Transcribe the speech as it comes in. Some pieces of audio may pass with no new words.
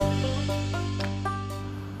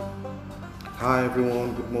Hi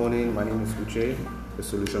everyone, good morning. My name is Uche, a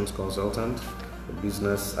solutions consultant, a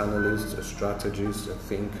business analyst, a strategist, a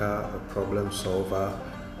thinker, a problem solver,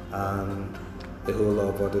 and a whole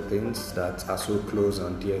lot of other things that are so close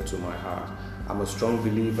and dear to my heart. I'm a strong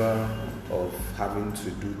believer of having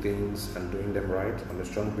to do things and doing them right. I'm a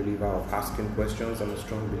strong believer of asking questions. I'm a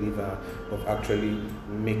strong believer of actually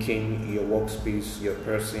making your workspace, your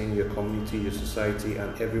person, your community, your society,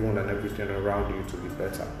 and everyone and everything around you to be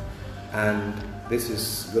better. And this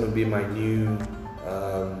is going to be my new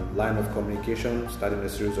line of communication, starting a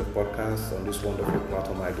series of podcasts on this wonderful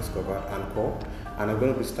platform I discovered, Anchor. And I'm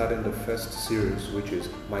going to be starting the first series, which is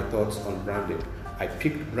my thoughts on branding. I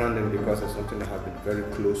picked branding because it's something that has been very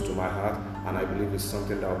close to my heart, and I believe it's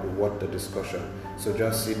something that will be worth the discussion. So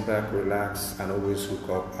just sit back, relax, and always hook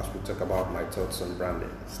up as we talk about my thoughts on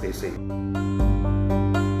branding. Stay safe.